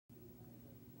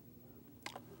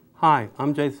Hi,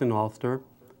 I'm Jozef Alster,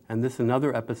 and this is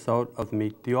another episode of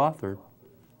Meet the Author.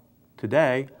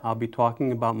 Today, I'll be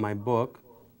talking about my book,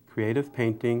 Creative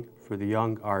Painting for the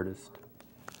Young Artist.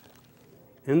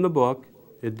 In the book,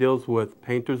 it deals with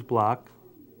painter's block,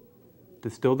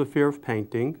 distill the fear of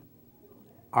painting,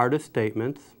 artist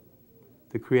statements,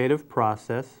 the creative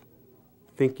process,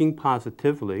 thinking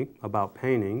positively about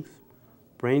paintings,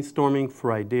 brainstorming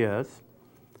for ideas,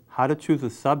 how to choose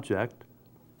a subject,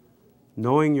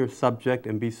 knowing your subject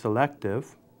and be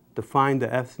selective, define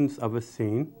the essence of a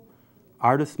scene,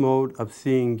 artist mode of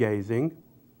seeing gazing,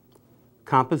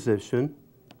 composition,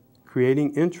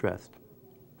 creating interest,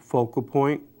 focal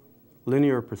point,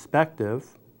 linear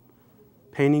perspective,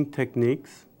 painting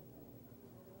techniques,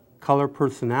 color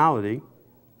personality,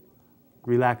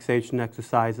 relaxation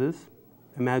exercises,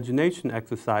 imagination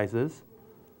exercises,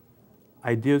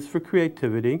 ideas for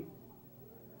creativity,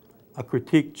 a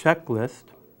critique checklist,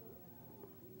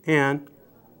 and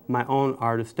my own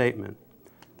artist statement.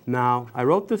 Now, I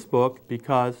wrote this book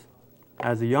because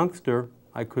as a youngster,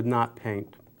 I could not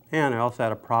paint, and I also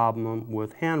had a problem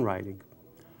with handwriting.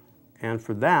 And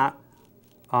for that,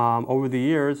 over the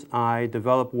years, I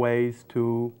developed ways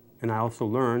to, and I also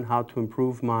learned how to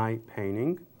improve my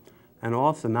painting. And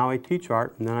also, now I teach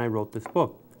art, and then I wrote this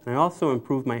book. And I also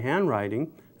improved my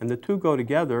handwriting, and the two go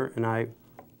together, and I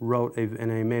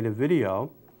made a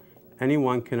video.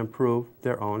 Anyone can improve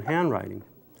their own handwriting.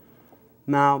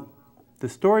 Now, the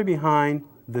story behind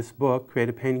this book,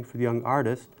 Creative Painting for the Young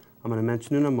Artist, I'm going to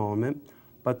mention in a moment,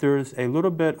 but there's a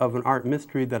little bit of an art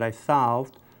mystery that I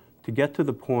solved to get to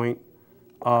the point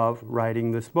of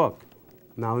writing this book.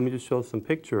 Now, let me just show some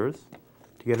pictures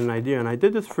to get an idea. And I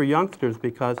did this for youngsters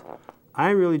because I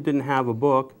really didn't have a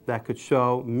book that could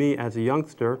show me as a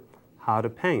youngster how to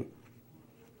paint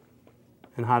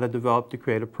and how to develop the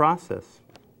creative process.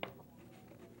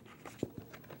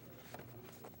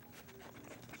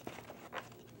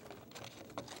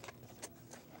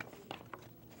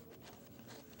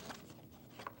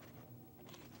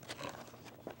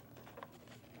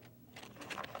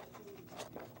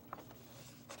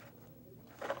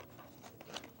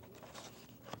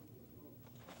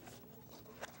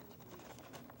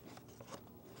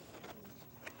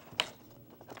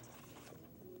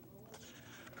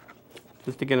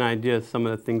 Just to get an idea of some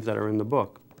of the things that are in the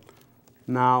book.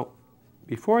 Now,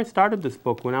 before I started this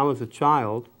book, when I was a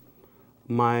child,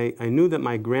 I knew that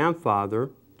my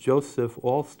grandfather, Jozef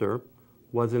Alster,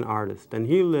 was an artist. And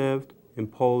he lived in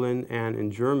Poland and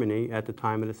in Germany at the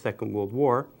time of the Second World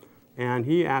War. And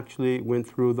he actually went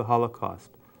through the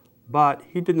Holocaust. But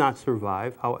he did not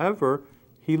survive. However,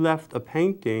 he left a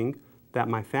painting that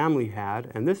my family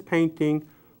had. And this painting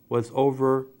was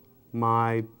over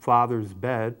my father's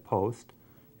bed post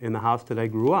in the house that I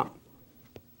grew up.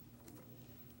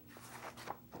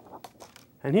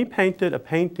 And he painted a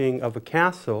painting of a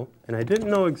castle, and I didn't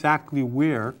know exactly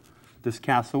where this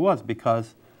castle was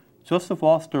because Jozef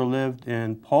Alster lived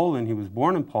in Poland. He was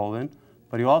born in Poland,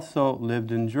 but he also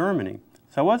lived in Germany.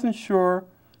 So I wasn't sure,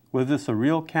 was this a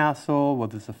real castle? Was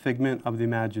this a figment of the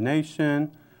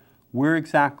imagination? Where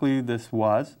exactly this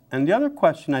was? And the other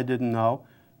question I didn't know,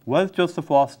 was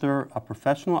Jozef Alster a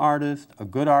professional artist, a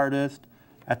good artist?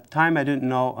 At the time, I didn't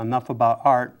know enough about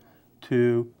art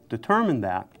to determine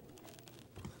that.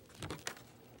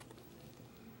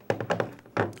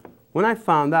 When I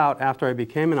found out, after I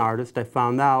became an artist, I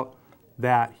found out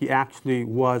that he actually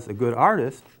was a good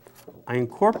artist. I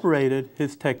incorporated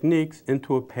his techniques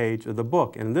into a page of the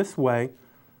book. And this way,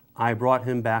 I brought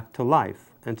him back to life.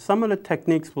 And some of the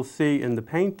techniques we'll see in the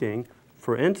painting,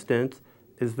 for instance,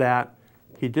 is that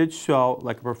he did show,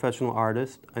 like a professional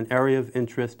artist, an area of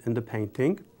interest in the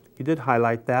painting. He did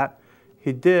highlight that.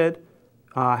 He did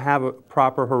have a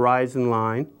proper horizon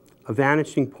line, a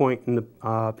vanishing point in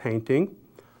the painting.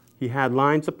 He had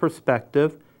lines of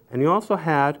perspective, and he also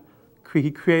had,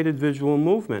 he created visual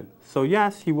movement. So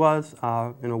yes, he was,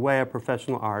 in a way, a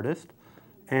professional artist.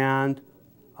 And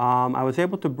I was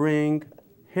able to bring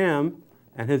him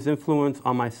and his influence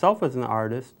on myself as an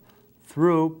artist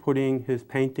through putting his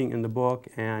painting in the book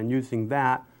and using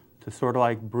that to sort of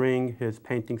like bring his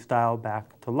painting style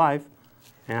back to life.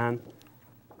 And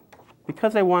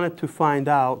because I wanted to find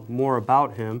out more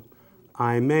about him,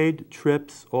 I made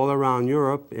trips all around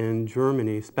Europe, in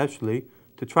Germany especially,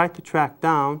 to try to track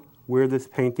down where this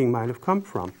painting might have come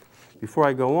from. Before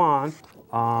I go on,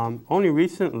 only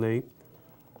recently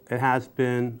it has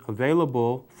been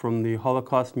available from the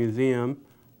Holocaust Museum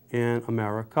in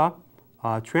America.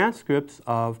 Transcripts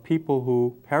of people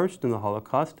who perished in the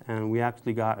Holocaust, and we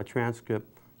actually got a transcript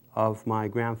of my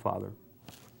grandfather,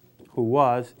 who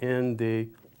was in the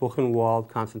Buchenwald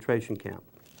concentration camp.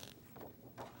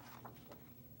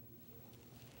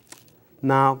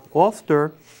 Now,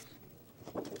 Alster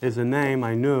is a name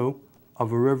I knew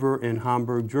of a river in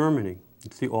Hamburg, Germany.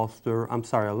 It's the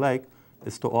a lake.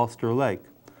 It's the Alster Lake.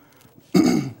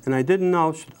 And I didn't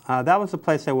know, that was the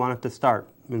place I wanted to start.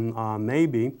 And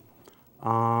maybe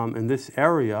in this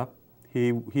area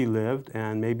he lived,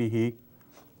 and maybe he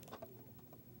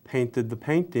painted the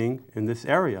painting in this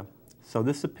area. So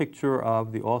this is a picture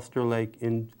of the Alster Lake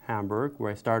in Hamburg,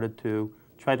 where I started to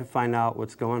try to find out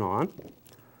what's going on.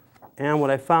 And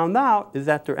what I found out is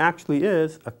that there actually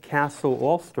is a Castle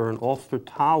Alster, an Alster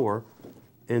Tower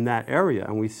in that area.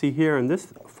 And we see here in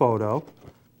this photo,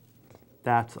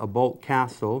 that's a bolt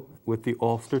castle with the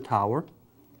Alster Tower.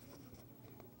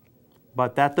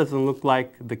 But that doesn't look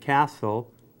like the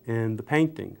castle in the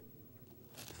painting.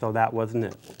 So that wasn't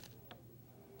it.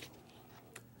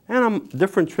 And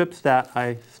different trips that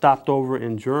I stopped over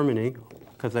in Germany,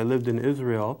 because I lived in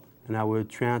Israel, and I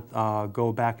would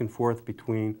go back and forth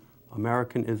between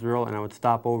American Israel, and I would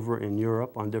stop over in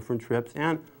Europe on different trips,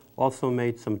 and also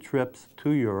made some trips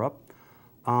to Europe.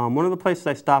 One of the places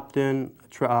I stopped in,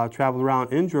 traveled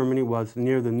around in Germany, was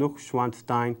near the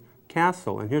Neuschwanstein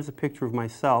Castle. And here's a picture of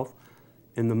myself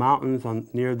in the mountains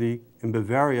in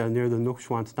Bavaria near the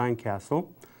Neuschwanstein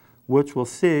Castle, which we'll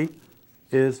see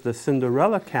is the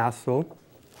Cinderella Castle,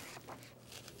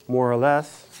 more or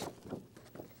less.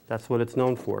 That's what it's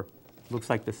known for. Looks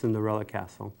like the Cinderella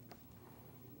Castle.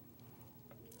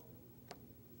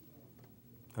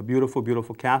 A beautiful,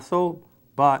 beautiful castle,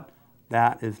 but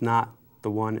that is not the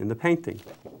one in the painting.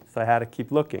 So I had to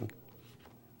keep looking.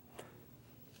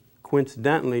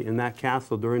 Coincidentally, in that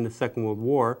castle during the Second World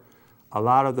War, a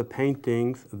lot of the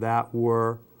paintings that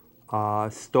were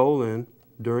stolen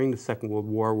during the Second World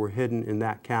War were hidden in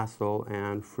that castle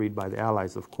and freed by the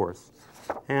Allies, of course.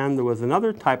 And there was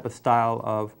another type of style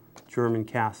of German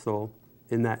castle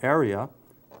in that area.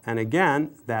 And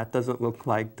again, that doesn't look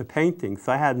like the painting.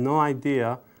 So I had no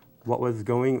idea what was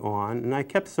going on. And I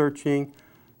kept searching,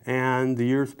 and the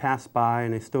years passed by,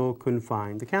 and I still couldn't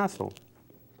find the castle.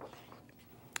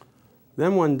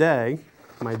 Then one day,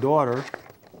 my daughter,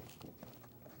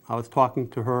 I was talking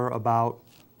to her about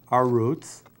our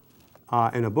roots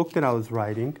in a book that I was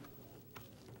writing,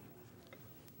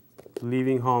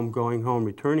 Leaving Home, Going Home,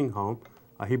 Returning Home,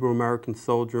 a Hebrew-American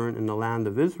Sojourn in the Land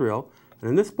of Israel. And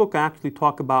in this book, I actually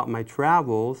talk about my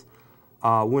travels.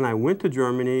 When I went to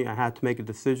Germany, I had to make a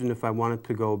decision if I wanted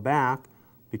to go back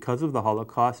because of the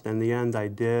Holocaust. In the end, I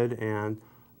did, and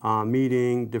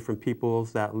meeting different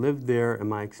peoples that lived there and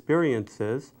my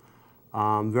experiences.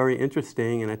 Very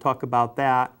interesting, and I talk about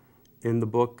that in the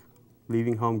book,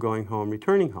 Leaving Home, Going Home,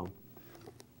 Returning Home.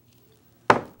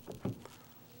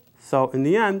 So in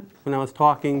the end, when I was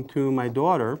talking to my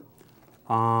daughter,